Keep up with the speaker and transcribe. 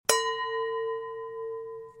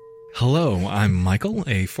Hello, I'm Michael,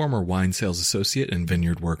 a former wine sales associate and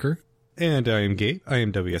vineyard worker. And I am Gabe. I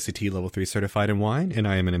am WSET Level 3 certified in wine, and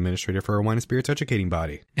I am an administrator for a wine and spirits educating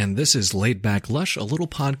body. And this is Laid Back Lush, a little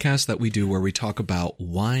podcast that we do where we talk about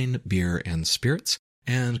wine, beer, and spirits,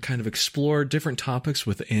 and kind of explore different topics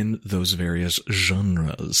within those various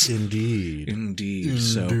genres. Indeed.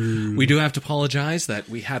 So we do have to apologize that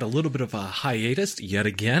we had a little bit of a hiatus yet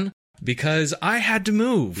again, because I had to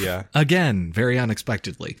move. Yeah. Again, very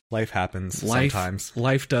unexpectedly. Life happens sometimes.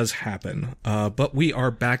 Life does happen. But we are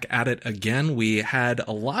back at it again. We had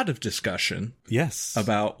a lot of discussion. Yes.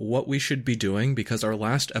 About what we should be doing, because our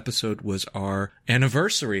last episode was our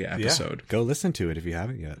anniversary episode. Yeah. Go listen to it if you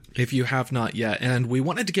haven't yet. If you have not yet. And we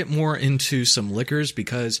wanted to get more into some liquors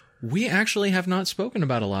because we actually have not spoken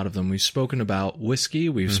about a lot of them. We've spoken about whiskey.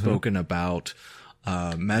 We've spoken about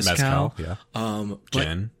mezcal, yeah.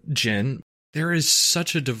 Gin. There is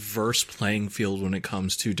such a diverse playing field when it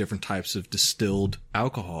comes to different types of distilled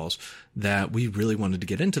alcohols that we really wanted to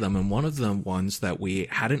get into them. And one of the ones that we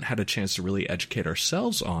hadn't had a chance to really educate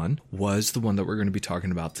ourselves on was the one that we're going to be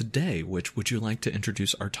talking about today. Which would you like to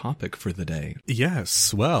introduce our topic for the day?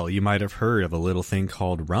 Yes. Well, you might have heard of a little thing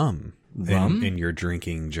called rum. In your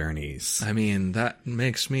drinking journeys. I mean, that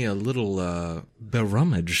makes me a little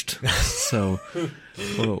berummaged. So,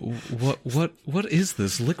 what is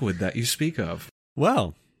this liquid that you speak of?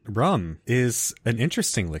 Well, rum is an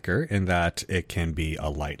interesting liquor in that it can be a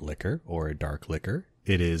light liquor or a dark liquor.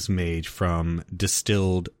 It is made from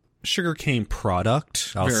distilled sugarcane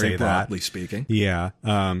product. I'll say that. Very broadly speaking. Yeah.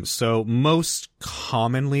 So most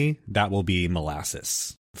commonly, that will be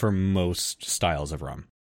molasses for most styles of rum.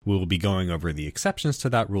 We will be going over the exceptions to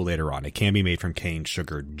that rule later on. It can be made from cane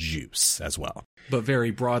sugar juice as well. But very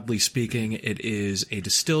broadly speaking, it is a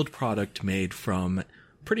distilled product made from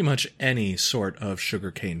pretty much any sort of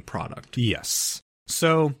sugarcane product. Yes.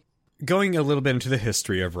 So, going a little bit into the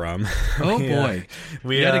history of rum. Oh boy.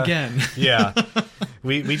 Yet again. Yeah.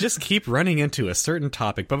 We just keep running into a certain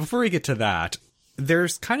topic. But before we get to that,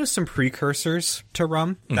 there's kind of some precursors to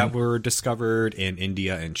rum that were discovered in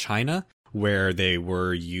India and China, where they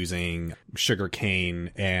were using sugarcane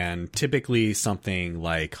and typically something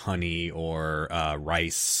like honey or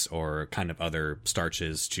rice or kind of other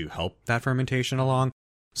starches to help that fermentation along.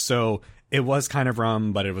 So it was kind of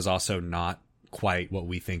rum, but it was also not quite what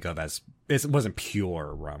we think of as, it wasn't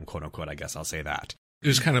pure rum, quote unquote, I guess I'll say that. It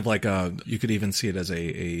was kind of like you could even see it as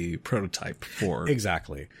a prototype for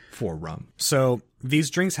rum. So these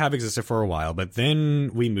drinks have existed for a while, but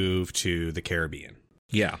then we moved to the Caribbean.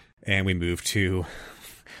 Yeah. And we move to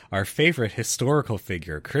our favorite historical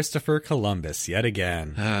figure, Christopher Columbus, yet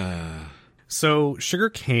again. So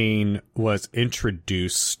sugarcane was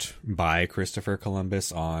introduced by Christopher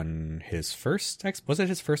Columbus on his first, was it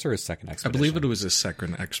his first or his second expedition? I believe it was his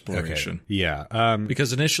second exploration. Okay. Yeah.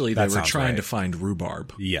 Because initially they were trying to find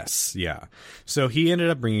rhubarb. Yes, yeah. So he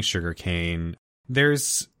ended up bringing sugarcane.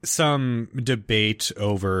 There's some debate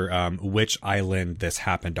over which island this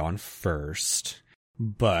happened on first.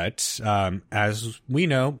 But as we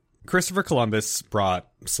know, Christopher Columbus brought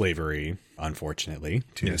slavery, unfortunately,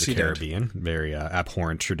 to the Caribbean. Very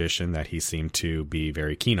abhorrent tradition that he seemed to be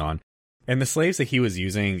very keen on. And the slaves that he was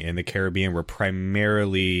using in the Caribbean were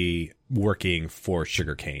primarily working for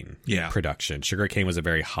sugarcane production. Sugarcane was a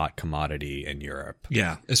very hot commodity in Europe.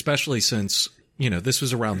 Yeah, especially since, this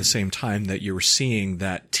was around the same time that you were seeing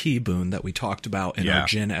that tea boom that we talked about in our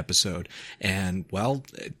gin episode. And, well,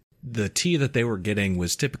 the tea that they were getting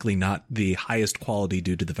was typically not the highest quality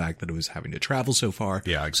due to the fact that it was having to travel so far.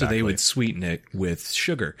 Yeah, exactly. So they would sweeten it with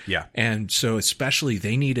sugar. Yeah. And so especially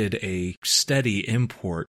they needed a steady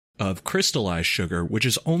import of crystallized sugar, which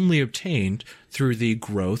is only obtained through the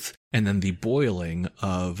growth and then the boiling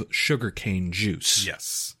of sugarcane juice.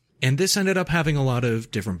 Yes. And this ended up having a lot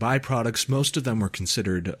of different byproducts. Most of them were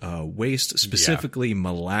considered waste, specifically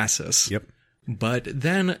molasses. Yep. But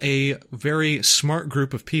then a very smart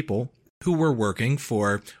group of people who were working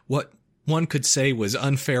for what one could say was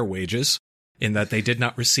unfair wages, in that they did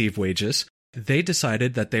not receive wages, they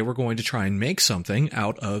decided that they were going to try and make something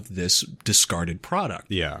out of this discarded product.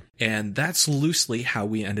 Yeah. And that's loosely how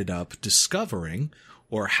we ended up discovering,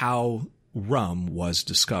 or how rum was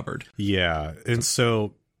discovered. Yeah. And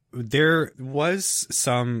so there was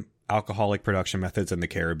some alcoholic production methods in the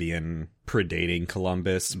Caribbean predating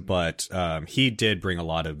Columbus, but he did bring a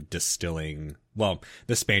lot of distilling. Well,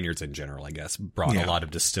 the Spaniards in general, I guess, brought a lot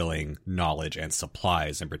of distilling knowledge and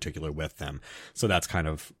supplies in particular with them. So that's kind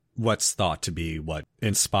of what's thought to be what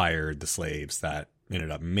inspired the slaves that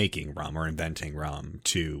ended up making rum or inventing rum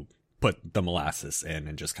to put the molasses in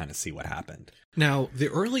and just kind of see what happened. Now, the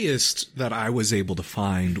earliest that I was able to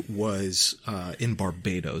find was in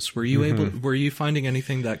Barbados. Were you finding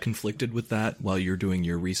anything that conflicted with that while you're doing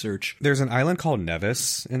your research? There's an island called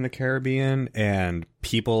Nevis in the Caribbean, and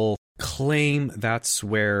people claim that's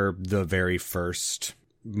where the very first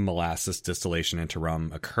molasses distillation into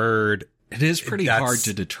rum occurred. It is pretty hard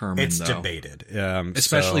to determine, it's though. debated.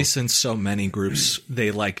 Especially since so many groups, they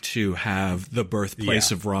like to have the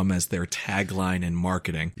birthplace of rum as their tagline in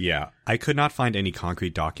marketing. Yeah. I could not find any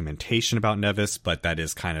concrete documentation about Nevis, but that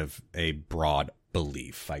is kind of a broad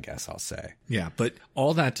belief, I guess I'll say. Yeah, but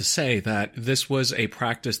all that to say that this was a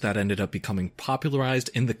practice that ended up becoming popularized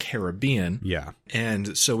in the Caribbean. Yeah.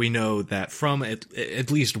 And so we know that from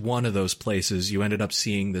at least one of those places, you ended up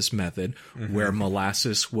seeing this method where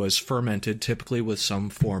molasses was fermented, typically with some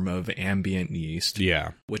form of ambient yeast.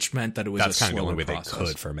 Yeah. Which meant that it was That's a kind of the slower only way process. they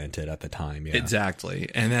could ferment it at the time. Yeah. Exactly.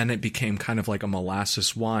 And then it became kind of like a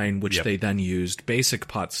molasses wine, which they then used basic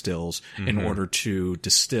pot stills in order to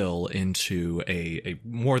distill into a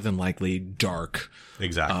more than likely dark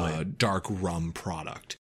rum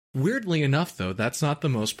product. Weirdly enough, though, that's not the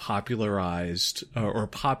most popularized or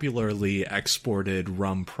popularly exported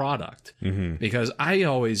rum product, because I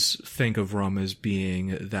always think of rum as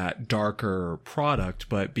being that darker product,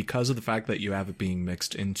 but because of the fact that you have it being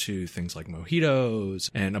mixed into things like mojitos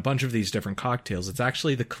and a bunch of these different cocktails, it's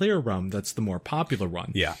actually the clear rum that's the more popular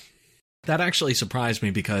one. Yeah. That actually surprised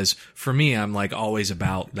me because for me, I'm like always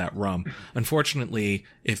about that rum. Unfortunately,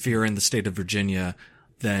 if you're in the state of Virginia,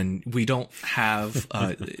 then we don't have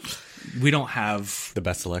The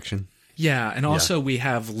best selection. Yeah. And also we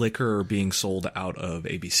have liquor being sold out of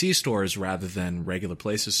ABC stores rather than regular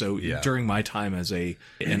places. So during my time as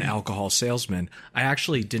an alcohol salesman, I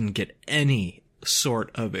actually didn't get any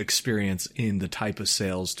sort of experience in the type of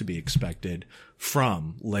sales to be expected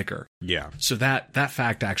from liquor. Yeah. So that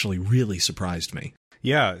fact actually really surprised me.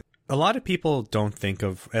 Yeah. A lot of people don't think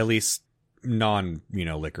of, at least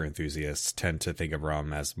liquor enthusiasts tend to think of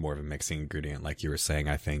rum as more of a mixing ingredient, like you were saying,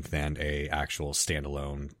 I think, than a actual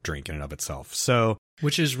standalone drink in and of itself. So,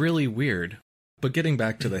 which is really weird. But getting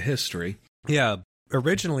back to the history. Yeah.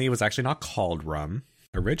 Originally, it was actually not called rum.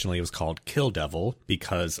 Originally, it was called Kill Devil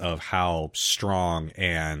because of how strong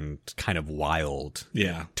and kind of wild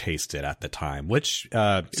tasted at the time, which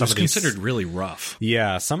it was considered really rough.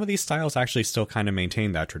 Yeah, some of these styles actually still kind of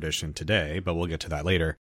maintain that tradition today, but we'll get to that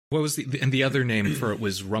later. What was the other name for it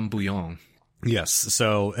was Rum Bouillon. Yes,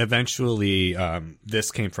 so eventually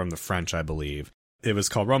this came from the French, I believe. It was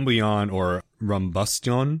called Rum Bouillon or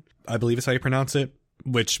Rumbustion, I believe is how you pronounce it,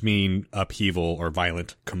 which mean upheaval or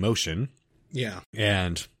violent commotion. Yeah.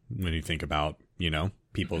 And when you think about,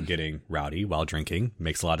 people getting rowdy while drinking,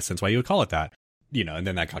 makes a lot of sense why you would call it that. And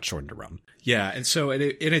then that got shortened to rum. Yeah, and so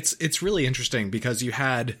it's really interesting because you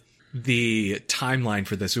had the timeline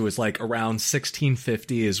for this. It was like around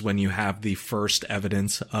 1650 is when you have the first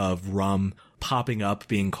evidence of rum popping up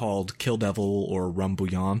being called Kill Devil or Rum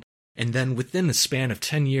Bouillon. And then within the span of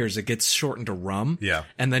 10 years, it gets shortened to rum. Yeah.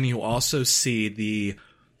 And then you also see the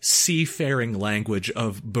seafaring language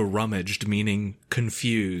of berummaged, meaning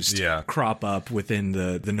confused, crop up within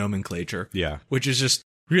the nomenclature. Yeah. Which is just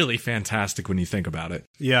really fantastic when you think about it.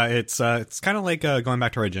 Yeah, it's kind of like going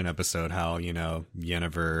back to our gin episode, how,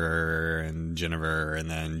 Yennefer and Jennifer and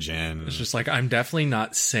then gin. It's just like, I'm definitely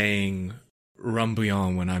not saying rum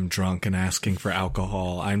bouillon when I'm drunk and asking for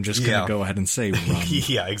alcohol. I'm just going to go ahead and say rum.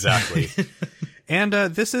 Yeah, exactly. And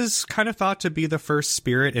this is kind of thought to be the first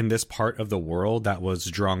spirit in this part of the world that was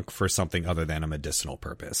drunk for something other than a medicinal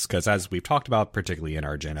purpose. Because as we've talked about, particularly in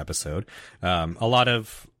our gin episode, a lot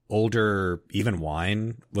of older, even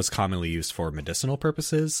wine was commonly used for medicinal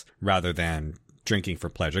purposes rather than drinking for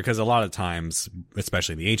pleasure. Because a lot of times,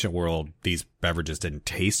 especially in the ancient world, these beverages didn't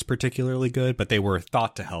taste particularly good, but they were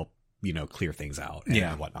thought to help clear things out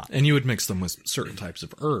and whatnot. And you would mix them with certain types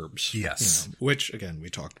of herbs. Yes. Which, again, we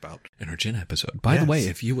talked about in our gin episode. By the way,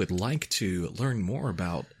 if you would like to learn more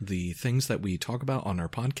about the things that we talk about on our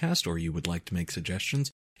podcast, or you would like to make suggestions,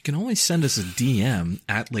 you can always send us a DM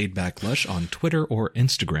at LaidbackLush on Twitter or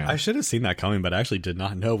Instagram. I should have seen that coming, but I actually did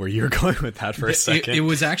not know where you were going with that for a second. It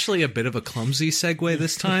was actually a bit of a clumsy segue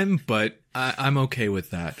this time, but I'm okay with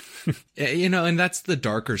that. And that's the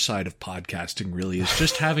darker side of podcasting, really, is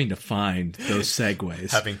just having to find those segues.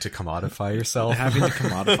 Having to commodify yourself. Having to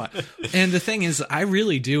commodify. And the thing is, I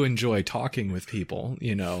really do enjoy talking with people,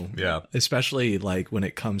 especially like when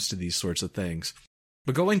it comes to these sorts of things.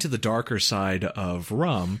 But going to the darker side of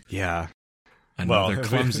rum. Yeah. Another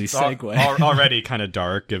clumsy segue. Already kind of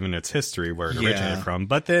dark given its history, where it originated from.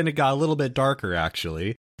 But then it got a little bit darker,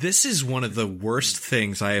 actually. This is one of the worst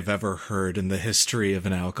things I have ever heard in the history of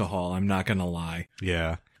an alcohol. I'm not going to lie.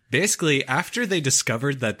 Yeah. Basically, after they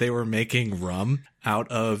discovered that they were making rum out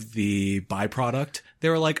of the byproduct, they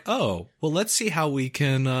were like, oh, well, let's see how we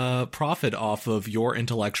can profit off of your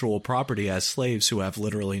intellectual property as slaves who have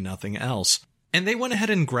literally nothing else. And they went ahead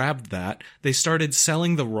and grabbed that. They started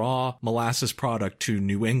selling the raw molasses product to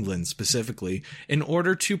New England specifically in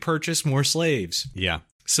order to purchase more slaves. Yeah.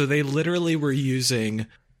 So they literally were using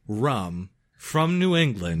rum from New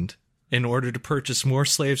England in order to purchase more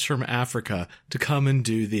slaves from Africa to come and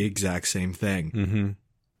do the exact same thing. Mm-hmm.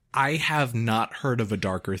 I have not heard of a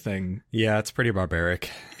darker thing. Yeah, it's pretty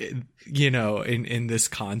barbaric. You know, in this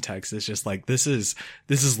context, it's just like, this is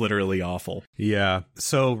literally awful. Yeah.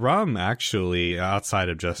 So rum actually, outside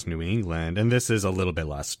of just New England, and this is a little bit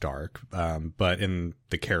less dark, but in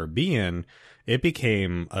the Caribbean, it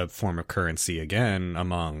became a form of currency again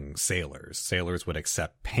among sailors. Sailors would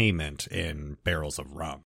accept payment in barrels of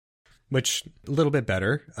rum. Which a little bit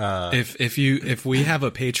better. If we have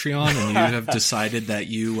a Patreon and you have decided that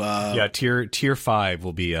you tier 5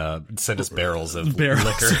 will be send us barrels of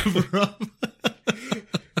liquor. Of rum.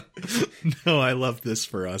 No, I love this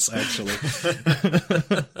for us actually.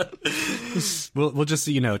 We'll just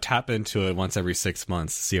tap into it once every 6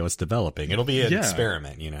 months to see how it's developing. It'll be an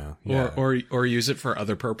experiment, Yeah. Or use it for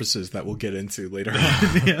other purposes that we'll get into later on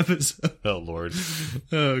in the episode. Oh Lord.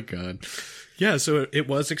 Oh God. Yeah, so it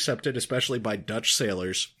was accepted, especially by Dutch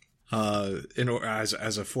sailors, as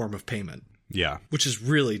a form of payment. Yeah, which is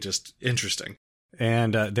really just interesting.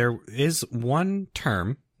 And there is one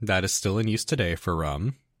term that is still in use today for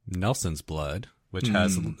rum, Nelson's blood, which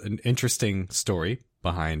has an interesting story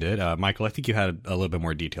behind it. Michael, I think you had a little bit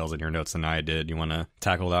more details in your notes than I did. You want to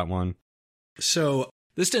tackle that one? So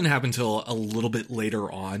this didn't happen until a little bit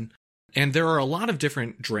later on. And there are a lot of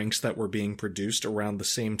different drinks that were being produced around the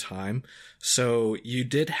same time. So you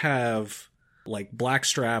did have like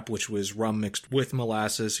Blackstrap, which was rum mixed with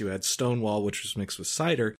molasses. You had Stonewall, which was mixed with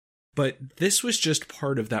cider. But this was just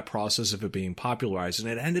part of that process of it being popularized. And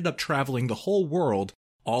it ended up traveling the whole world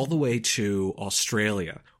all the way to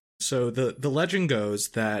Australia. So the legend goes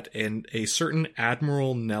that a certain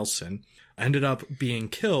Admiral Nelson ended up being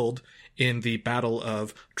killed in the Battle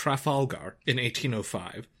of Trafalgar in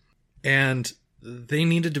 1805. And they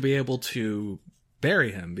needed to be able to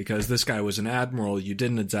bury him because this guy was an admiral. You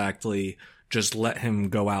didn't exactly just let him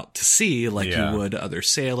go out to sea like you would other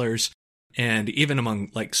sailors. And even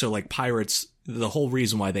among pirates, the whole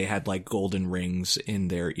reason why they had like golden rings in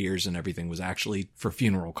their ears and everything was actually for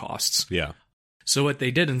funeral costs. Yeah. So what they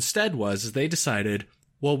did instead was they decided,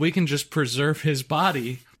 well, we can just preserve his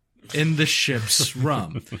body in the ship's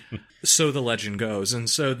rum. So the legend goes. And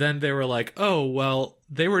so then they were like, oh, well,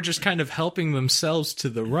 they were just kind of helping themselves to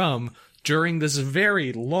the rum during this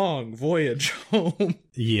very long voyage home.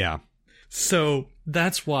 Yeah. So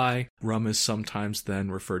that's why rum is sometimes then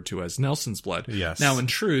referred to as Nelson's blood. Yes. Now, in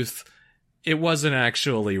truth, it wasn't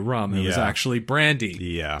actually rum. It was actually brandy.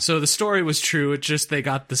 Yeah. So the story was true. It just they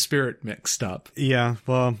got the spirit mixed up. Yeah.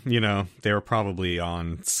 Well, they were probably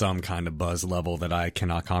on some kind of buzz level that I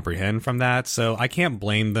cannot comprehend from that. So I can't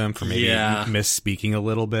blame them for maybe misspeaking a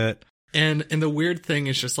little bit. And the weird thing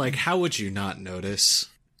is just like, how would you not notice?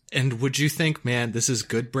 And would you think, man, this is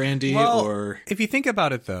good brandy? Well, or if you think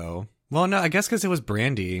about it, though, well, no, I guess because it was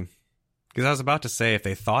brandy. Because I was about to say if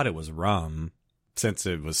they thought it was rum, since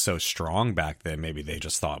it was so strong back then, maybe they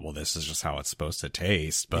just thought, well, this is just how it's supposed to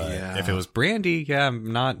taste. But if it was brandy,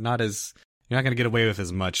 not as you're not going to get away with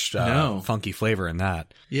as much funky flavor in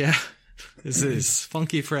that. Yeah, this is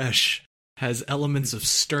funky fresh. Has elements of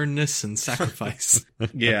sternness and sacrifice.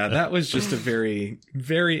 Yeah, that was just a very,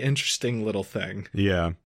 very interesting little thing.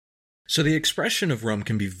 Yeah. So the expression of rum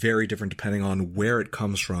can be very different depending on where it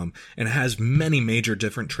comes from, and it has many major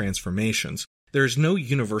different transformations. There's no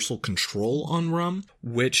universal control on rum,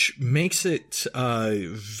 which makes it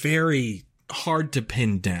very hard to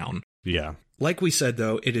pin down. Yeah. Like we said,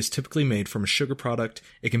 though, it is typically made from a sugar product.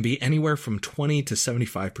 It can be anywhere from 20 to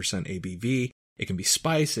 75% ABV. It can be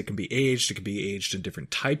spiced, it can be aged in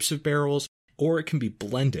different types of barrels, or it can be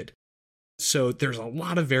blended. So there's a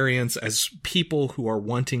lot of variance as people who are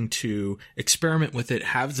wanting to experiment with it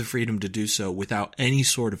have the freedom to do so without any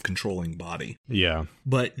sort of controlling body. Yeah.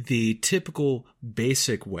 But the typical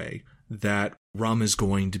basic way that rum is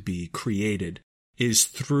going to be created is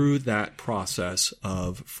through that process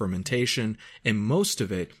of fermentation, and most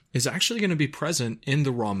of it is actually going to be present in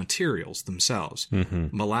the raw materials themselves. Mm-hmm.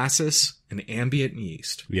 Molasses and ambient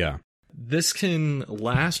yeast. Yeah. This can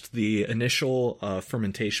last, the initial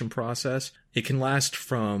fermentation process, it can last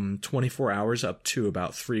from 24 hours up to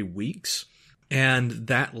about 3 weeks. And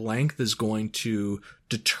that length is going to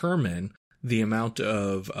determine the amount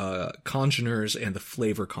of congeners and the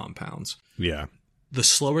flavor compounds. Yeah. The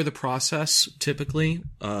slower the process, typically,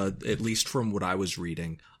 at least from what I was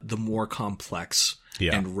reading, the more complex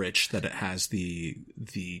and rich that it has the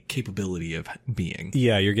capability of being.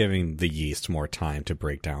 Yeah, you're giving the yeast more time to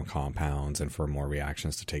break down compounds and for more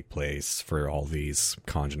reactions to take place, for all these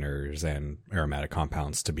congeners and aromatic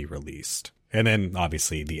compounds to be released. And then,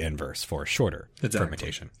 obviously, the inverse for shorter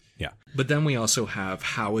fermentation. Yeah. But then we also have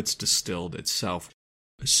how it's distilled itself.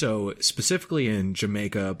 So specifically in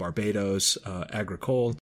Jamaica, Barbados,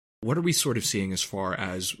 Agricole, what are we sort of seeing as far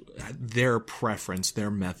as their preference,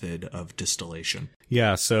 their method of distillation?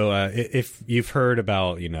 Yeah, so if you've heard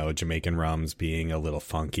about, Jamaican rums being a little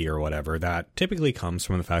funky or whatever, that typically comes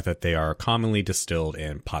from the fact that they are commonly distilled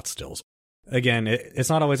in pot stills. Again, it's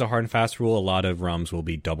not always a hard and fast rule. A lot of rums will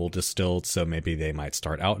be double distilled, so maybe they might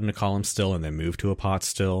start out in a column still and then move to a pot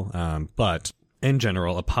still. But in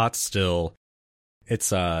general, a pot still, it's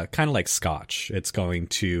kind of like Scotch. It's going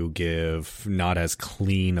to give not as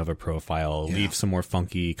clean of a profile, leave some more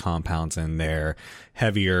funky compounds in there.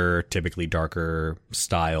 Heavier, typically darker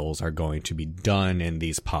styles are going to be done in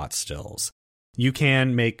these pot stills. You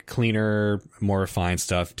can make cleaner, more refined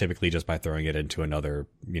stuff, typically just by throwing it into another,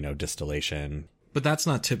 distillation. But that's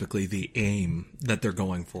not typically the aim that they're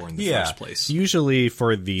going for in the first place. Usually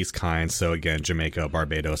for these kinds, so again, Jamaica,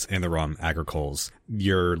 Barbados, and the rum agricoles,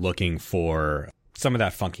 you're looking for some of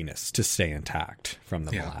that funkiness to stay intact from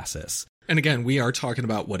the molasses. And again, we are talking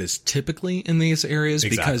about what is typically in these areas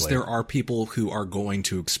because there are people who are going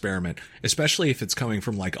to experiment, especially if it's coming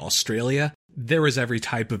from like Australia. There is every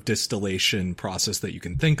type of distillation process that you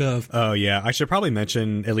can think of. Oh, yeah. I should probably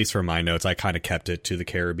mention, at least for my notes, I kind of kept it to the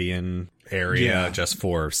Caribbean area just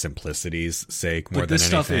for simplicity's sake more than anything.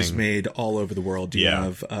 But this stuff is made all over the world. You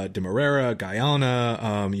have Demerara,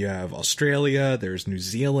 Guyana, you have Australia, there's New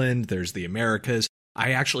Zealand, there's the Americas.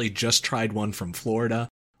 I actually just tried one from Florida.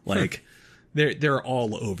 Like, they're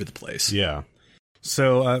all over the place. Yeah.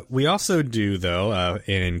 So we also do, though,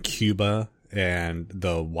 in Cuba and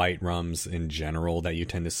the white rums in general that you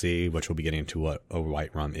tend to see, which we'll be getting into what a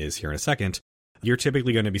white rum is here in a second, you're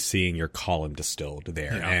typically going to be seeing your column distilled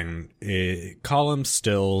there. Yeah. And column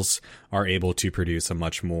stills are able to produce a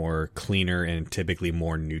much more cleaner and typically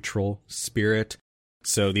more neutral spirit.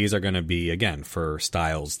 So these are going to be, again, for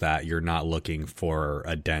styles that you're not looking for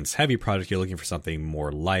a dense, heavy product. You're looking for something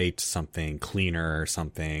more light, something cleaner,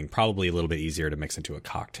 something probably a little bit easier to mix into a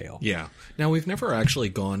cocktail. Yeah. Now, we've never actually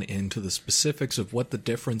gone into the specifics of what the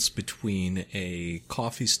difference between a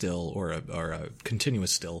coffee still or a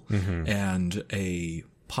continuous still and a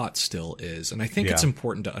pot still is. And I think it's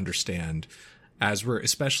important to understand as we're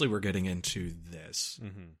getting into this.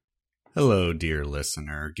 Hello, dear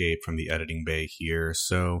listener. Gabe from the Editing Bay here.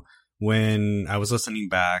 So when I was listening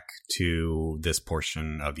back to this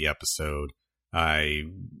portion of the episode, I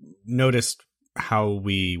noticed how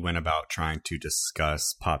we went about trying to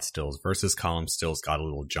discuss pot stills versus column stills got a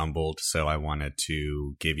little jumbled. So I wanted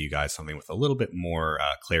to give you guys something with a little bit more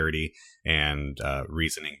clarity and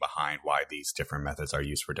reasoning behind why these different methods are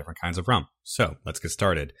used for different kinds of rum. So let's get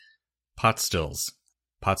started. Pot stills.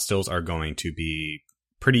 Pot stills are going to be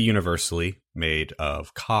pretty universally made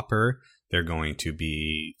of copper. They're going to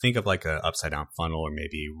be, think of like a upside down funnel or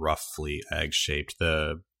maybe roughly egg shaped.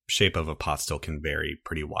 The shape of a pot still can vary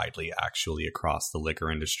pretty widely actually across the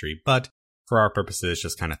liquor industry, but for our purposes,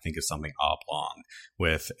 just kind of think of something oblong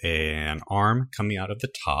with an arm coming out of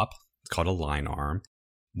the top. It's called a line arm,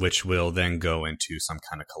 which will then go into some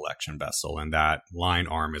kind of collection vessel. And that line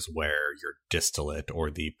arm is where your distillate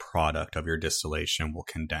or the product of your distillation will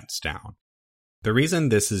condense down. The reason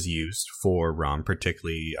this is used for rum,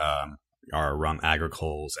 particularly our rum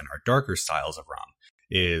agricoles and our darker styles of rum,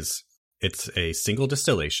 is it's a single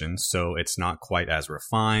distillation, so it's not quite as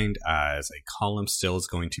refined as a column still is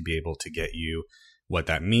going to be able to get you. What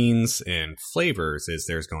that means in flavors is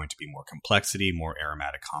there's going to be more complexity, more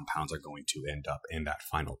aromatic compounds are going to end up in that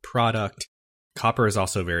final product. Copper is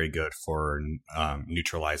also very good for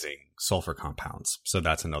neutralizing sulfur compounds, so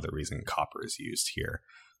that's another reason copper is used here,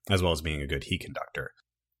 as well as being a good heat conductor.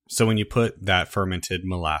 So when you put that fermented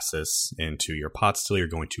molasses into your pot still, you're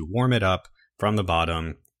going to warm it up from the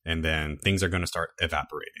bottom, and then things are going to start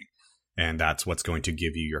evaporating. And that's what's going to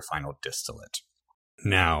give you your final distillate.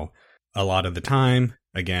 Now, a lot of the time,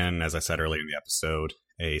 again, as I said earlier in the episode,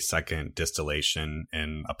 a second distillation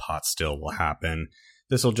in a pot still will happen.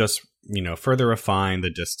 This will just, further refine the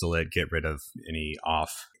distillate, get rid of any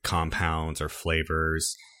off compounds or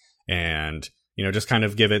flavors, and just kind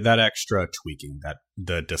of give it that extra tweaking that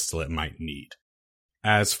the distillate might need.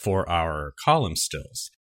 As for our column stills,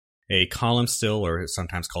 a column still, or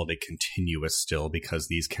sometimes called a continuous still because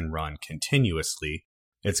these can run continuously,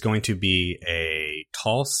 it's going to be a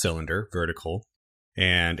tall cylinder, vertical,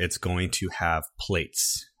 and it's going to have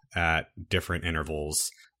plates at different intervals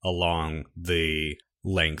along the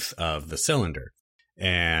length of the cylinder.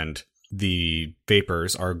 And the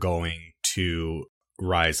vapors are going to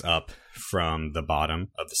rise up from the bottom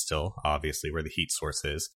of the still, obviously where the heat source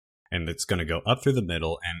is, and it's going to go up through the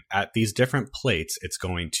middle, and at these different plates, it's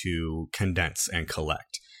going to condense and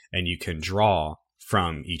collect, and you can draw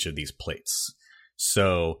from each of these plates.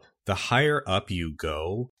 So the higher up you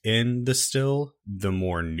go in the still, the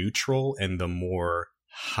more neutral and the more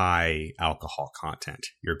high alcohol content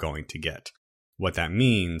you're going to get. What that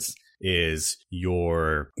means is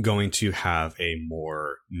you're going to have a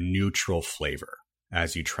more neutral flavor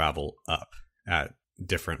as you travel up at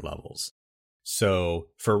different levels. So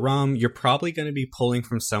for rum, you're probably going to be pulling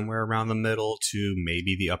from somewhere around the middle to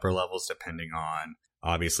maybe the upper levels, depending on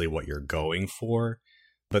obviously what you're going for.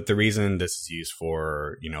 But the reason this is used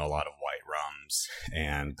for, a lot of white rums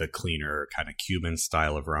and the cleaner kind of Cuban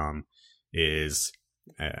style of rum is,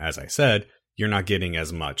 as I said, you're not getting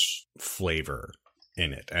as much flavor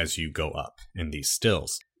in it as you go up in these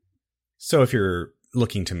stills. So if you're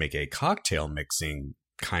looking to make a cocktail mixing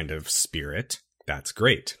kind of spirit, that's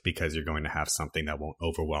great because you're going to have something that won't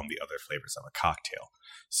overwhelm the other flavors of a cocktail.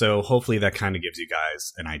 So hopefully that kind of gives you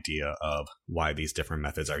guys an idea of why these different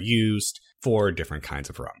methods are used for different kinds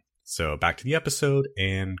of rum. So back to the episode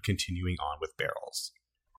and continuing on with barrels.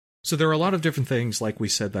 So there are a lot of different things, like we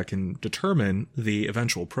said, that can determine the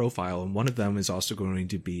eventual profile, and one of them is also going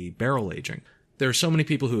to be barrel aging. There are so many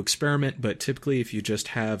people who experiment, but typically if you just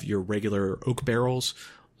have your regular oak barrels,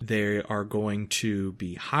 they are going to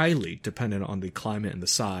be highly dependent on the climate and the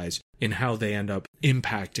size in how they end up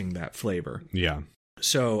impacting that flavor. Yeah.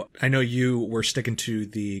 So I know you were sticking to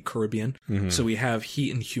the Caribbean. Mm-hmm. So we have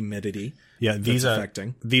heat and humidity. Yeah,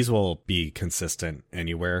 these will be consistent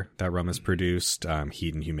anywhere that rum is produced.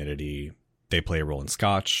 Heat and humidity, they play a role in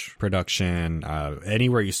Scotch production.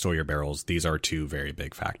 Anywhere you store your barrels, these are two very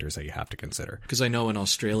big factors that you have to consider. Because I know in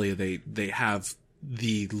Australia, they have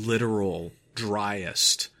the literal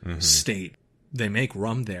driest state. They make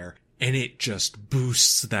rum there, and it just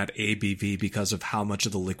boosts that ABV because of how much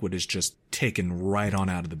of the liquid is just taken right on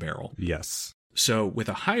out of the barrel. Yes. So with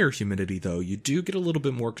a higher humidity, though, you do get a little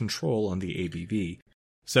bit more control on the ABV.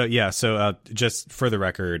 So just for the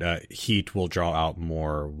record, heat will draw out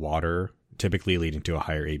more water, typically leading to a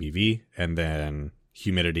higher ABV, and then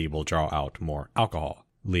humidity will draw out more alcohol,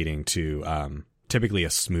 leading to typically a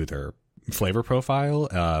smoother flavor profile,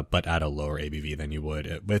 but at a lower ABV than you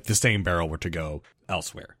would if the same barrel were to go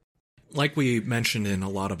elsewhere. Like we mentioned in a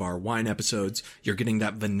lot of our wine episodes, you're getting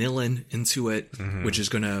that vanillin into it, which is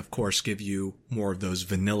going to, of course, give you more of those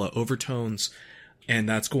vanilla overtones. And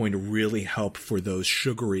that's going to really help for those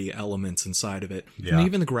sugary elements inside of it. Yeah. And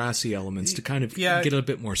even the grassy elements to kind of get a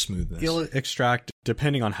bit more smoothness. You'll extract,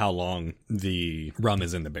 depending on how long the rum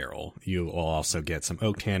is in the barrel, you will also get some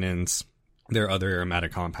oak tannins. There are other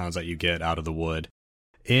aromatic compounds that you get out of the wood.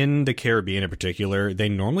 In the Caribbean in particular, they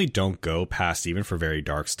normally don't go past, even for very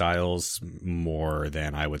dark styles, more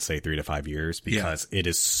than, I would say, 3 to 5 years because it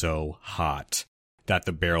is so hot that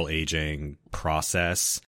the barrel aging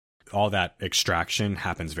process, all that extraction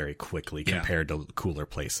happens very quickly compared to cooler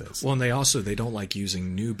places. Well, and they don't like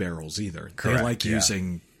using new barrels either. Correct. They like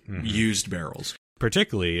using used barrels.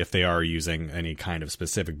 Particularly if they are using any kind of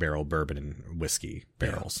specific barrel, bourbon and whiskey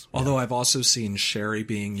barrels. Yeah. Although I've also seen sherry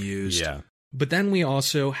being used. Yeah. But then we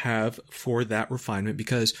also have, for that refinement,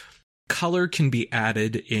 because color can be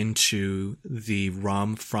added into the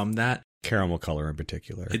rum from that. Caramel color in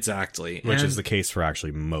particular. Exactly. Which is the case for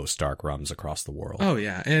actually most dark rums across the world. Oh,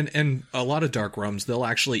 yeah. And a lot of dark rums, they'll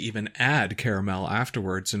actually even add caramel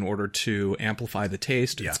afterwards in order to amplify the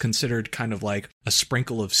taste. Yeah. It's considered kind of like a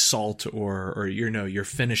sprinkle of salt or your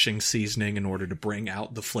finishing seasoning in order to bring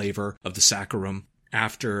out the flavor of the saccharum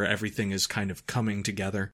after everything is kind of coming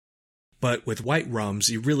together. But with white rums,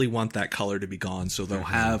 you really want that color to be gone. So they'll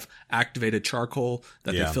have activated charcoal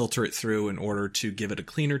that they filter it through in order to give it a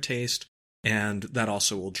cleaner taste. And that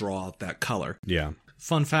also will draw out that color. Yeah.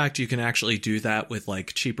 Fun fact, you can actually do that with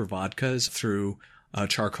like cheaper vodkas through a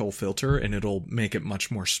charcoal filter, and it'll make it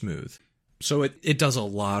much more smooth. So it does a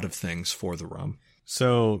lot of things for the rum.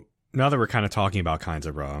 So now that we're kind of talking about kinds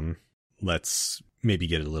of rum, let's maybe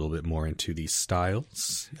get a little bit more into these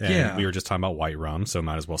styles. And we were just talking about white rum, so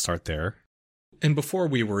might as well start there. And before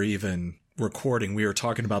we were even recording, we were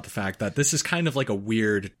talking about the fact that this is kind of like a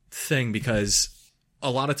weird thing because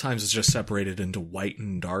a lot of times it's just separated into white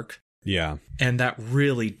and dark. Yeah. And that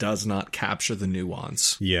really does not capture the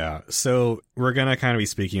nuance. Yeah. So we're going to kind of be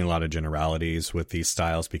speaking a lot of generalities with these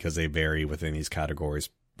styles because they vary within these categories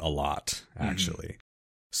a lot, actually.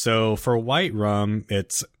 So for white rum,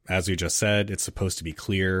 it's, as we just said, it's supposed to be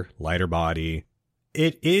clear, lighter body.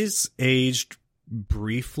 It is aged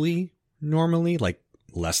briefly, normally, like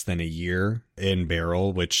less than a year in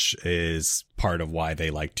barrel, which is part of why they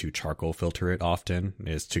like to charcoal filter it often,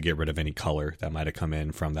 is to get rid of any color that might have come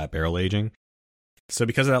in from that barrel aging. So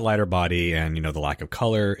because of that lighter body and, the lack of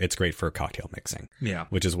color, it's great for cocktail mixing. Yeah.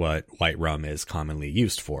 Which is what white rum is commonly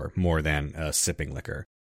used for, more than a sipping liquor.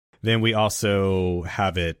 Then we also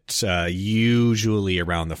have it usually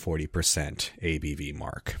around the 40% ABV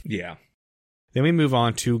mark. Yeah. Then we move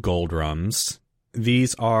on to gold rums.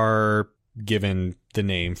 These are given the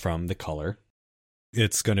name from the color.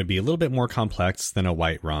 It's going to be a little bit more complex than a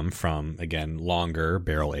white rum from, again, longer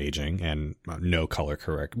barrel aging and no color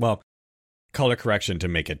color correction to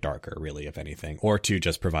make it darker, really, if anything, or to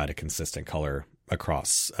just provide a consistent color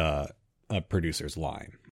across a producer's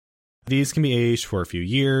line. These can be aged for a few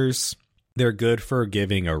years. They're good for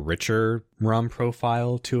giving a richer rum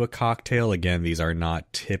profile to a cocktail. Again, these are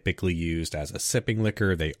not typically used as a sipping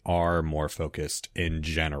liquor. They are more focused in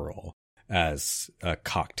general as a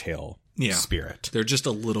cocktail spirit. They're just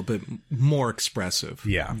a little bit more expressive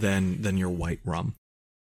Yeah. than your white rum.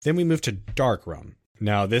 Then we move to dark rum.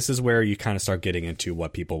 Now, this is where you kind of start getting into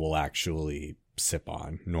what people will actually sip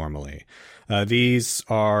on normally. These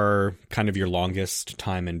are kind of your longest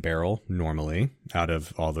time in barrel normally out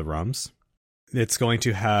of all the rums. It's going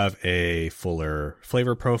to have a fuller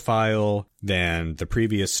flavor profile than the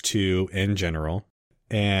previous two in general.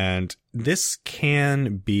 And this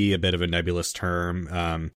can be a bit of a nebulous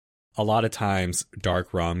term. A lot of times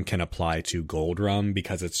dark rum can apply to gold rum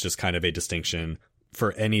because it's just kind of a distinction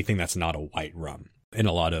for anything that's not a white rum in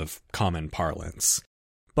a lot of common parlance.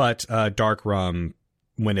 But dark rum,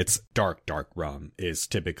 when it's dark rum, is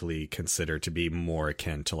typically considered to be more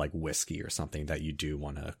akin to like whiskey or something that you do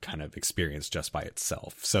want to kind of experience just by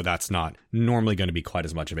itself. So that's not normally going to be quite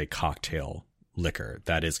as much of a cocktail liquor.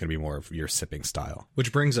 That is going to be more of your sipping style.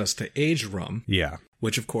 Which brings us to aged rum. Yeah.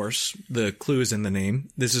 Which, of course, the clue is in the name.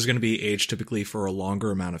 This is going to be aged typically for a longer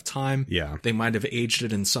amount of time. Yeah. They might have aged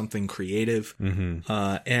it in something creative. Mm-hmm.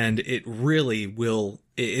 And it really will,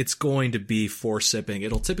 it's going to be for sipping.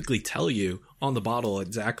 It'll typically tell you on the bottle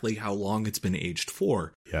exactly how long it's been aged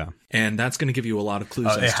for. Yeah. And that's going to give you a lot of clues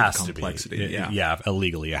as to the complexity. Yeah.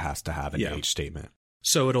 Illegally, it has to have an age statement.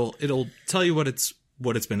 So it'll tell you what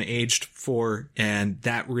it's been aged for, and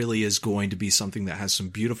that really is going to be something that has some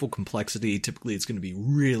beautiful complexity. Typically, it's going to be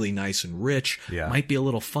really nice and rich. Yeah. Might be a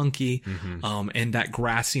little funky, Mm-hmm. and that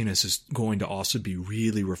grassiness is going to also be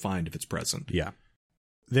really refined if it's present. Yeah.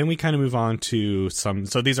 Then we kind of move on to some.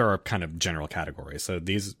 So these are our kind of general categories. So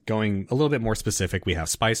these going a little bit more specific, we have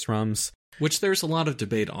spiced rums. Which there's a lot of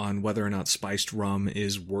debate on whether or not spiced rum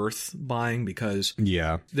is worth buying, because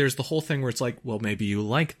there's the whole thing where it's like, well, maybe you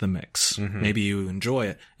like the mix. Mm-hmm. Maybe you enjoy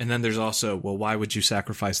it. And then there's also, well, why would you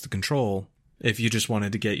sacrifice the control if you just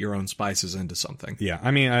wanted to get your own spices into something? Yeah.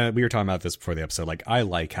 I mean, we were talking about this before the episode. Like, I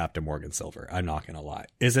like Captain Morgan Silver. I'm not going to lie.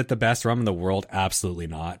 Is it the best rum in the world? Absolutely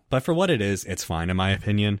not. But for what it is, it's fine in my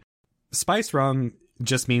opinion. Spiced rum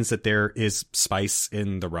just means that there is spice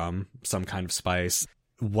in the rum, some kind of spice.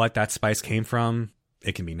 What that spice came from,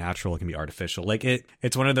 it can be natural, it can be artificial. Like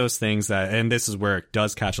it's one of those things that, and this is where it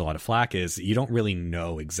does catch a lot of flack, is you don't really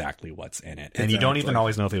know exactly what's in it. And you don't even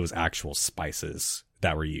always know if it was actual spices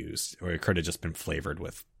that were used, or it could have just been flavored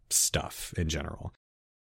with stuff in general.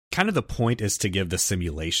 Kind of the point is to give the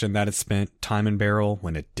simulation that it spent time in barrel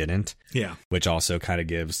when it didn't. Yeah. Which also kind of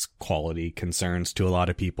gives quality concerns to a lot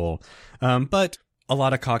of people. But a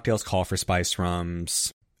lot of cocktails call for spiced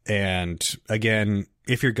rums. And again,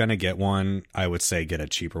 if you're going to get one, I would say get a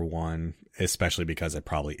cheaper one, especially because it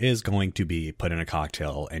probably is going to be put in a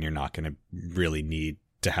cocktail and you're not going to really need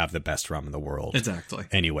to have the best rum in the world. Exactly.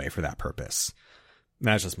 Anyway, for that purpose.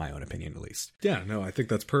 That's just my own opinion, at least. Yeah, no, I think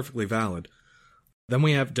that's perfectly valid. Then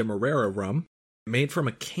we have Demerara rum, made from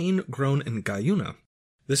a cane grown in Guyana.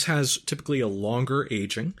 This has typically a longer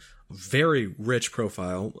aging, very rich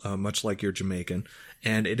profile, much like your Jamaican,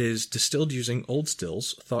 and it is distilled using old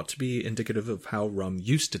stills, thought to be indicative of how rum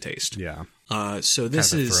used to taste. Yeah. So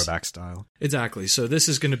this kind of is throwback style. Exactly. So this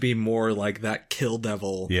is going to be more like that Kill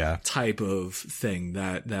Devil Yeah. type of thing,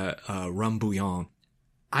 that rum bouillon.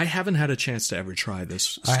 I haven't had a chance to ever try this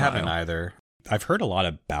style. I haven't either. I've heard a lot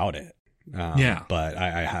about it. Yeah. But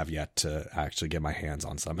I have yet to actually get my hands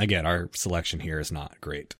on some. Again, our selection here is not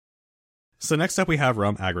great. So next up we have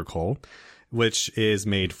rum agricole. which is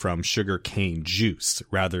made from sugarcane juice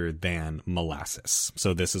rather than molasses.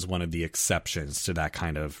 So this is one of the exceptions to that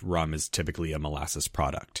kind of rum, is typically a molasses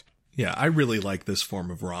product. Yeah, I really like this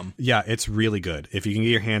form of rum. Yeah, it's really good. If you can get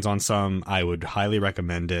your hands on some, I would highly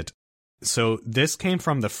recommend it. So this came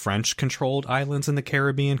from the French-controlled islands in the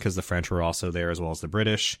Caribbean, because the French were also there, as well as the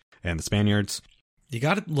British and the Spaniards. You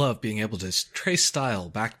gotta love being able to trace style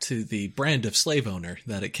back to the brand of slave owner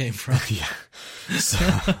that it came from. Yeah.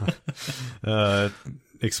 So,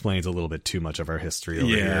 explains a little bit too much of our history over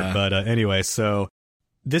here. But anyway, so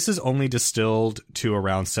this is only distilled to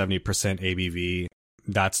around 70% ABV.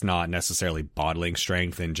 That's not necessarily bottling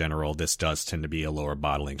strength. In general, this does tend to be a lower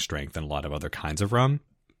bottling strength than a lot of other kinds of rum.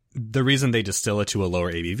 The reason they distill it to a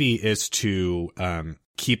lower ABV is to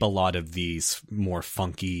keep a lot of these more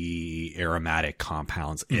funky aromatic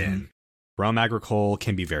compounds in. Rum agricole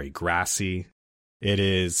can be very grassy. It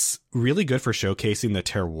is really good for showcasing the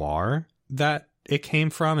terroir that it came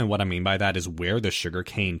from. And what I mean by that is where the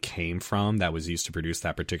sugarcane came from that was used to produce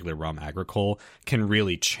that particular rum agricole can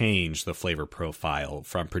really change the flavor profile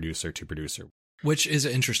from producer to producer. Which is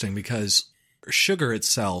interesting because sugar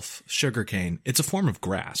itself, sugarcane, it's a form of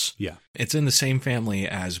grass. Yeah. It's in the same family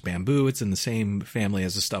as bamboo. It's in the same family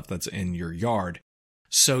as the stuff that's in your yard.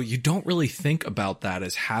 So you don't really think about that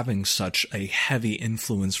as having such a heavy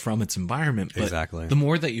influence from its environment. But exactly. The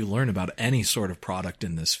more that you learn about any sort of product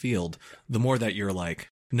in this field, the more that you're like,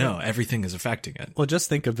 no, everything is affecting it. Well, just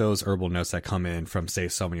think of those herbal notes that come in from, say,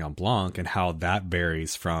 Sauvignon Blanc and how that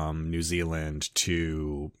varies from New Zealand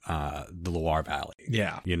to the Loire Valley.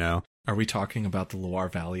 Yeah. You know? Are we talking about the Loire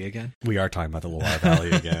Valley again? We are talking about the Loire Valley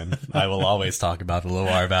again. I will always talk about the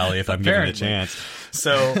Loire Valley if I'm given a chance.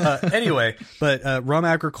 So anyway, but rum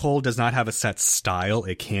agricole does not have a set style.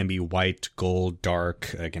 It can be white, gold,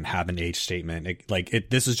 dark. It can have an age statement.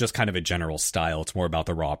 This is just kind of a general style. It's more about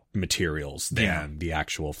the raw materials than the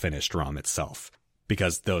actual finished rum itself.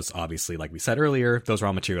 Because those, obviously, like we said earlier, those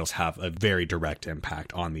raw materials have a very direct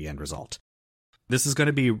impact on the end result. This is going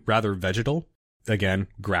to be rather vegetal. Again,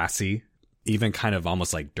 grassy, even kind of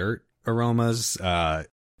almost like dirt aromas. I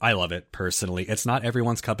love it personally. It's not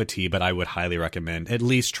everyone's cup of tea, but I would highly recommend at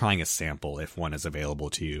least trying a sample if one is available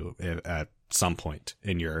to you at some point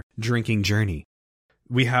in your drinking journey.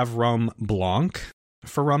 We have rum blanc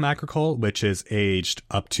for rum agricole, which is aged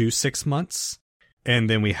up to 6 months. And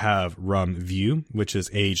then we have rum vieux, which is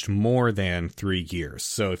aged more than 3 years.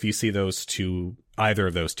 So if you see either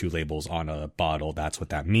of those two labels on a bottle, that's what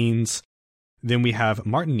that means. Then we have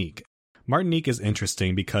Martinique. Martinique is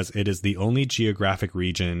interesting because it is the only geographic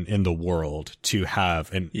region in the world to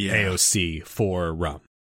have an AOC for rum.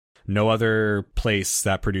 No other place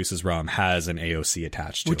that produces rum has an AOC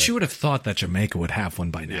attached to it. Which you would have thought that Jamaica would have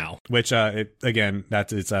one by now. Which, again,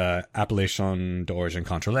 it's Appellation d'Origine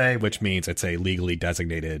Contrôlée, which means it's a legally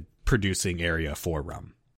designated producing area for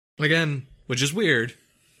rum. Again, which is weird,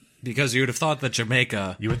 because you would have thought that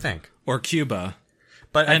Jamaica... You would think. Or Cuba,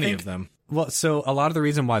 but any of them... Well, so a lot of the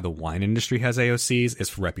reason why the wine industry has AOCs is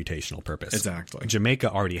for reputational purpose. Exactly. Jamaica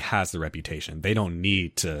already has the reputation. They don't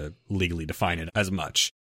need to legally define it as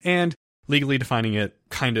much. And legally defining it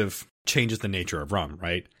kind of changes the nature of rum,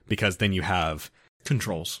 right? Because then you have...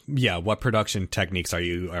 controls. Yeah, what production techniques are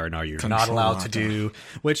you not allowed to do?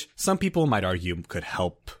 Which some people might argue could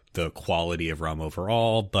help the quality of rum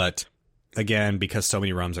overall, but... Again, because so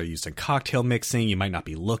many rums are used in cocktail mixing, you might not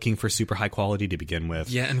be looking for super high quality to begin with.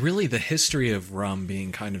 Yeah, and really the history of rum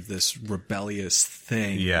being kind of this rebellious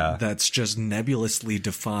thing that's just nebulously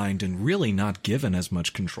defined and really not given as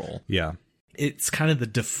much control. Yeah. It's kind of the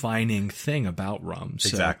defining thing about rum.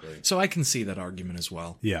 Exactly. So I can see that argument as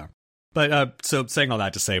well. Yeah. But so saying all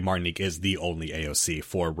that to say, Martinique is the only AOC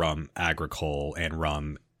for rum agricole and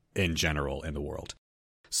rum in general in the world.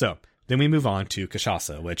 So... Then we move on to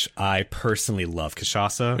cachaça, which I personally love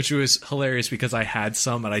cachaça. Which was hilarious because I had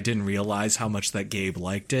some and I didn't realize how much that Gabe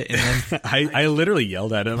liked it. And then I literally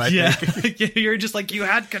yelled at him, I think. You're just like, you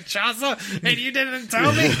had cachaça and you didn't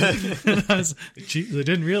tell me. And I was, geez, I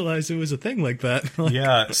didn't realize it was a thing like that.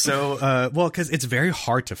 Yeah, so, because it's very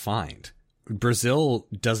hard to find. Brazil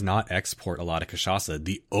does not export a lot of cachaça.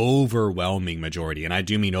 The overwhelming majority, and I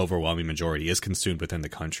do mean overwhelming majority, is consumed within the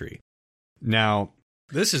country. Now...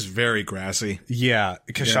 This is very grassy. Yeah.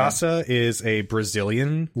 Cachaça is a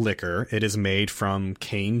Brazilian liquor. It is made from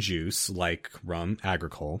cane juice, like rum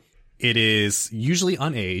agricole. It is usually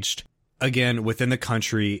unaged. Again, within the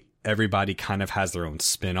country, everybody kind of has their own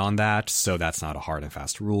spin on that. So that's not a hard and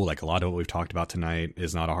fast rule. Like a lot of what we've talked about tonight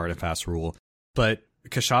is not a hard and fast rule. But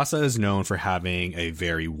cachaça is known for having a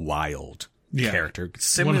very wild character.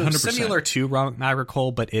 Similar to rum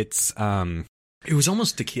agricole, but it's... It was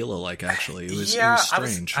almost tequila-like, actually. It was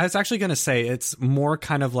strange. I was actually going to say it's more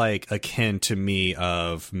kind of like akin to me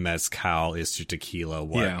of mezcal is to tequila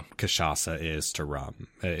what cachaça is to rum,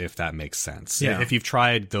 if that makes sense. Yeah. If you've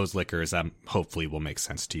tried those liquors, that hopefully will make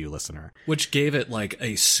sense to you, listener. Which gave it like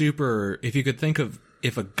a super, if you could think of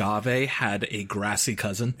if agave had a grassy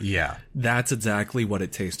cousin. Yeah. That's exactly what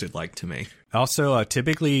it tasted like to me. Also,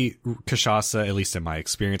 typically cachaça, at least in my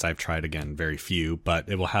experience, I've tried, again, very few, but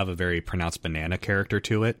it will have a very pronounced banana character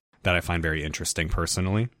to it that I find very interesting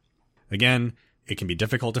personally. Again, it can be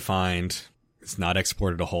difficult to find. It's not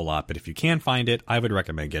exported a whole lot, but if you can find it, I would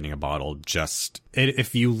recommend getting a bottle just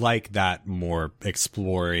if you like that more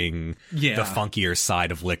exploring the funkier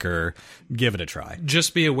side of liquor, give it a try.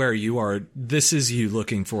 Just be aware this is you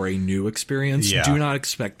looking for a new experience. Yeah. Do not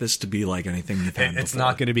expect this to be like anything you've had It's before.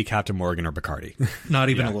 not going to be Captain Morgan or Bacardi. Not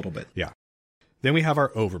even a little bit. Yeah. Then we have our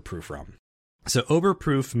overproof rum. So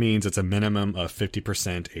overproof means it's a minimum of 50%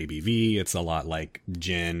 ABV. It's a lot like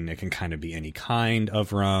gin. It can kind of be any kind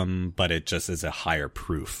of rum, but it just is a higher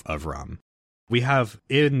proof of rum. We have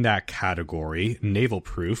in that category naval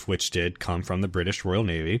proof, which did come from the British Royal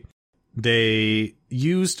Navy. They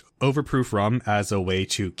used overproof rum as a way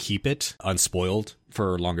to keep it unspoiled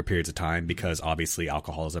for longer periods of time because obviously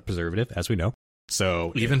alcohol is a preservative, as we know.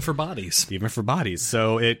 So even for bodies.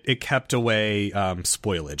 So it kept away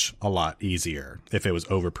spoilage a lot easier if it was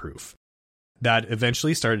overproof. That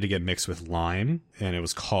eventually started to get mixed with lime, and it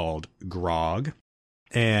was called grog.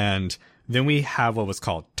 And then we have what was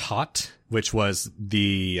called tot, which was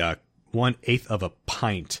the 1/8 of a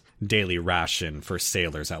pint daily ration for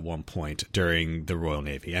sailors at one point during the Royal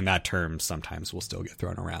Navy. And that term sometimes will still get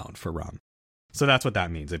thrown around for rum. So that's what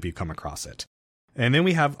that means if you come across it. And then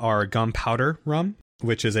we have our gunpowder rum,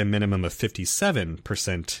 which is a minimum of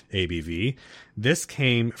 57% ABV. This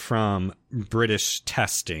came from British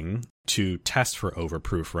testing to test for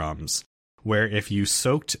overproof rums, where if you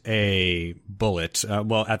soaked a bullet,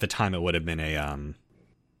 at the time it would have been a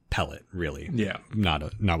pellet, really. Yeah. Not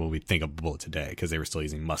what we think of a bullet today, because they were still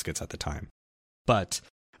using muskets at the time. But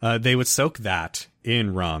they would soak that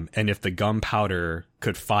in rum, and if the gunpowder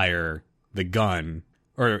could fire the gun,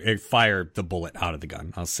 or fire the bullet out of the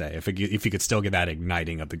gun, I'll say. If you could still get that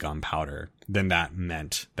igniting of the gunpowder, then that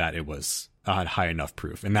meant that it was high enough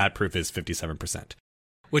proof. And that proof is 57%.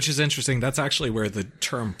 Which is interesting. That's actually where the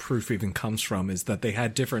term proof even comes from, is that they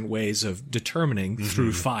had different ways of determining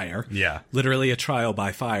through fire. Yeah. Literally a trial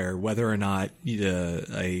by fire, whether or not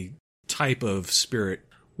a type of spirit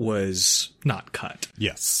was not cut.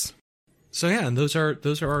 Yes. So yeah, and those are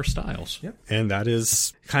our styles. Yep. And that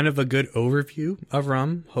is kind of a good overview of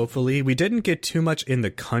rum, hopefully. We didn't get too much in the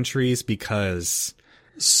countries because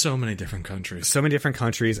so many different countries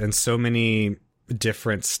and so many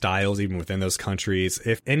different styles even within those countries.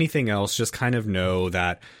 If anything else, just kind of know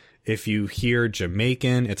that if you hear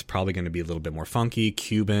Jamaican, it's probably going to be a little bit more funky.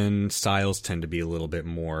 Cuban styles tend to be a little bit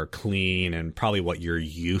more clean and probably what you're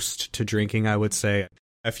used to drinking, I would say.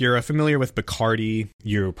 If you're familiar with Bacardi,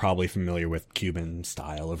 you're probably familiar with Cuban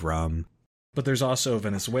style of rum. But there's also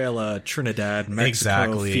Venezuela, Trinidad,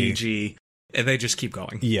 Mexico, Fiji, and they just keep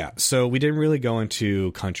going. Yeah, so we didn't really go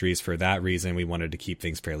into countries for that reason. We wanted to keep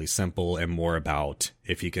things fairly simple and more about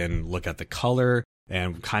if you can look at the color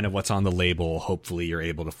and kind of what's on the label, hopefully you're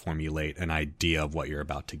able to formulate an idea of what you're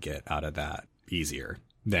about to get out of that easier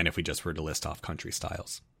than if we just were to list off country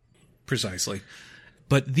styles. Precisely.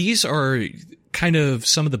 But these are kind of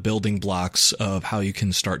some of the building blocks of how you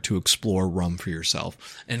can start to explore rum for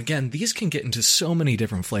yourself. And again, these can get into so many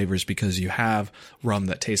different flavors because you have rum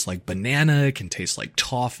that tastes like banana, it can taste like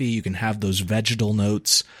toffee, you can have those vegetal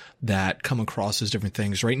notes that come across as different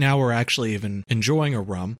things. Right now, we're actually even enjoying a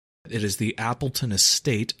rum. It is the Appleton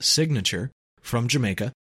Estate Signature from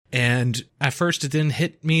Jamaica. And at first, it didn't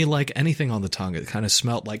hit me like anything on the tongue. It kind of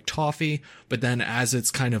smelled like toffee, but then as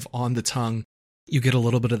it's kind of on the tongue, you get a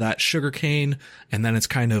little bit of that sugarcane, and then it's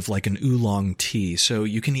kind of like an oolong tea. So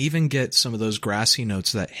you can even get some of those grassy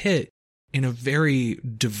notes that hit in a very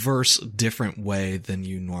diverse, different way than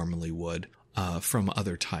you normally would from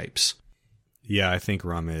other types. Yeah, I think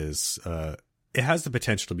rum is, it has the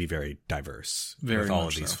potential to be very diverse with all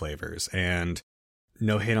of these flavors. And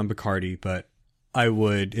no hate on Bacardi, but I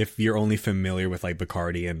would, if you're only familiar with like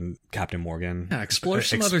Bacardi and Captain Morgan, explore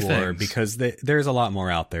some other things, because there's a lot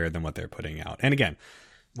more out there than what they're putting out. And again,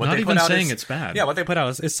 what not they even put out saying is, it's bad. Yeah, what they put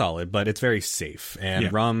out is solid, but it's very safe.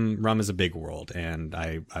 And rum is a big world, and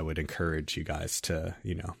I would encourage you guys to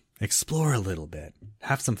explore a little bit,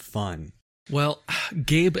 have some fun. Well,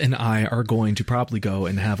 Gabe and I are going to probably go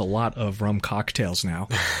and have a lot of rum cocktails now.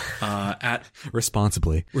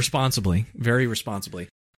 Responsibly, very responsibly.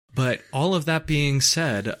 But all of that being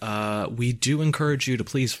said, we do encourage you to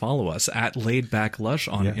please follow us at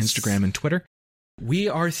LaidBackLush on Instagram and Twitter. We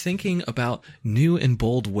are thinking about new and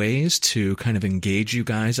bold ways to kind of engage you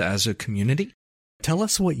guys as a community. Tell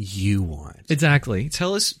us what you want. Exactly.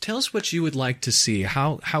 Tell us what you would like to see.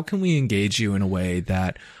 How can we engage you in a way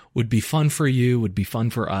that would be fun for you, would be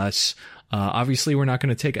fun for us? Obviously, we're not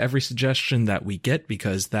going to take every suggestion that we get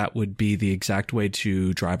because that would be the exact way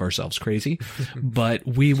to drive ourselves crazy. But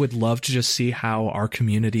we would love to just see how our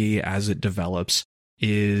community as it develops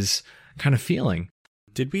is kind of feeling.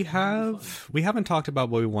 We haven't talked about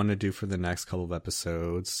what we want to do for the next couple of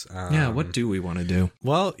episodes. What do we want to do?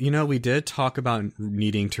 Well, we did talk about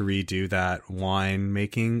needing to redo that wine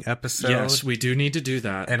making episode. Yes, we do need to do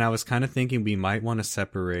that. And I was kind of thinking we might want to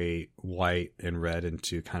separate white and red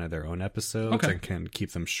into kind of their own episodes and can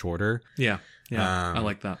keep them shorter. Yeah, I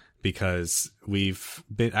like that. Because we've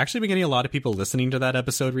been getting a lot of people listening to that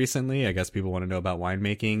episode recently. I guess people want to know about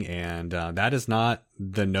winemaking, and that is not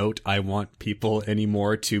the note I want people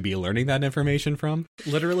anymore to be learning that information from.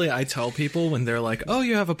 Literally, I tell people when they're like, "Oh,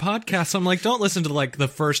 you have a podcast," I'm like, "Don't listen to like the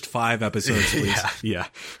first 5 episodes, please." Yeah.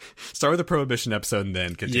 Start with the Prohibition episode and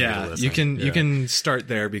then continue to listen. You can start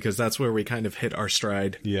there because that's where we kind of hit our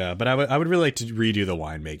stride. Yeah, but I would really like to redo the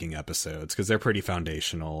winemaking episodes because they're pretty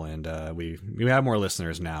foundational, and we have more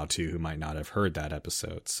listeners now too who might not have heard that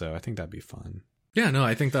episode, so I think that'd be fun. Yeah, no,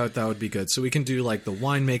 I think that would be good. So we can do like the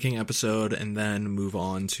winemaking episode and then move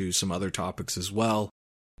on to some other topics as well.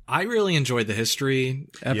 I really enjoyed the history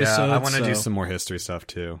episode. Yeah, I want to do some more history stuff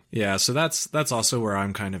too. Yeah, so that's also where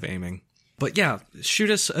I'm kind of aiming. But yeah, shoot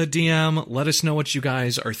us a DM. Let us know what you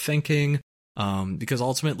guys are thinking, because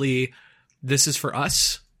ultimately this is for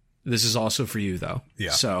us. This is also for you, though.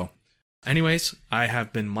 Yeah. So anyways, I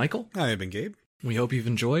have been Michael. I have been Gabe. We hope you've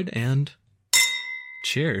enjoyed, and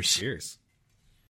cheers. Cheers.